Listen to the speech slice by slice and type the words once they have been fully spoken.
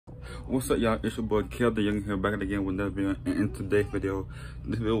What's up, y'all? It's your boy Kel the Young here, back again with another video. And in today's video,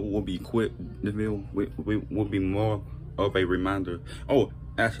 this video will be quick. This video will be more of a reminder. Oh,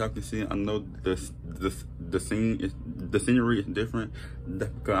 as y'all can see, I know the scenery is different.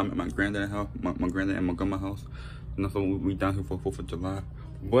 That's because I'm at my granddad's house, my granddad and my grandma's house. And so we down here for 4th of July.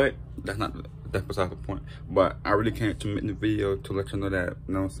 But that's beside the point. But I really came to make the video to let you know that,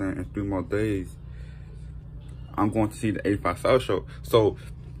 you know what I'm saying, in 3 more days, I'm going to see the 85 South show. So,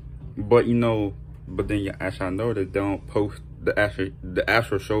 but then you actually know that they don't post the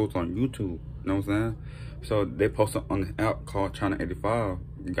actual shows on YouTube. You know what I'm saying? So they post it on the app called Channel 85.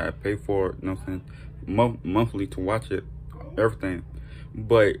 You gotta pay for it, you know what I'm saying, monthly to watch it, everything.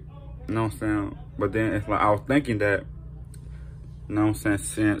 But you know what I'm saying? But then it's like I was thinking that, you know what I'm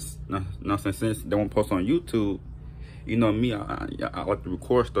saying, since they won't post on YouTube, you know me, I like to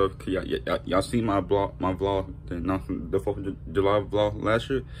record stuff. Cause y'all seen my vlog, the 4th of July vlog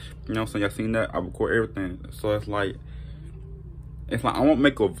last year. You know what I'm saying? Y'all seen that? I record everything. So it's like I won't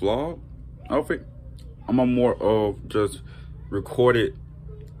make a vlog of it. I'm more of just record it,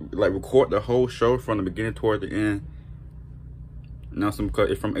 like record the whole show from the beginning toward the end. You know what I'm saying? Because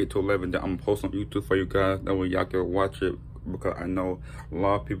it's from 8 to 11. That I'm gonna post on YouTube for you guys. That way y'all can watch it. Because I know a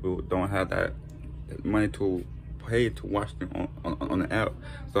lot of people don't have that money to pay to watch them on the app.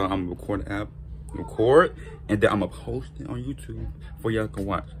 So I'm gonna record the app, and then I'm gonna post it on YouTube for y'all can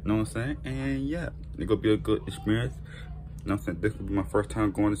watch. You know what I'm saying? And yeah, it's gonna be a good experience. You know what I'm saying? This will be my first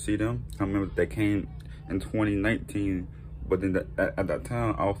time going to see them. I remember they came in 2019, but then at that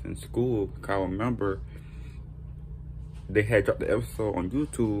time I was in school. Cause I remember they had dropped the episode on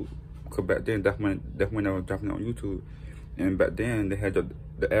YouTube. Cause back then that's when they were dropping it on YouTube. And back then they had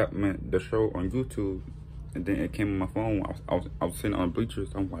the app, the show on YouTube, and then it came on my phone. I was sitting on the bleachers.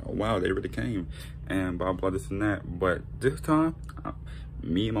 I'm like, oh, wow, they really came, and blah blah this and that. But this time,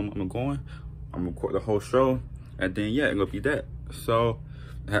 me and my mom are going. I'm gonna record the whole show, and then yeah, it's gonna be that. So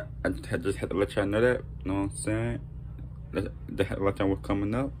I just had to let y'all know that. You know what I'm saying? They had to let y'all what's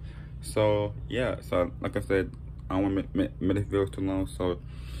coming up. So yeah, so like I said, I don't want to make this video too long. So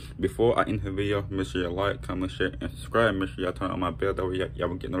before I end the video, make sure you like, comment, share, and subscribe. Make sure y'all turn on my bell. That way y'all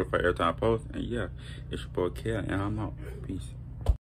will get notified every time I post. And yeah, it's your boy Kel, and I'm out. Peace.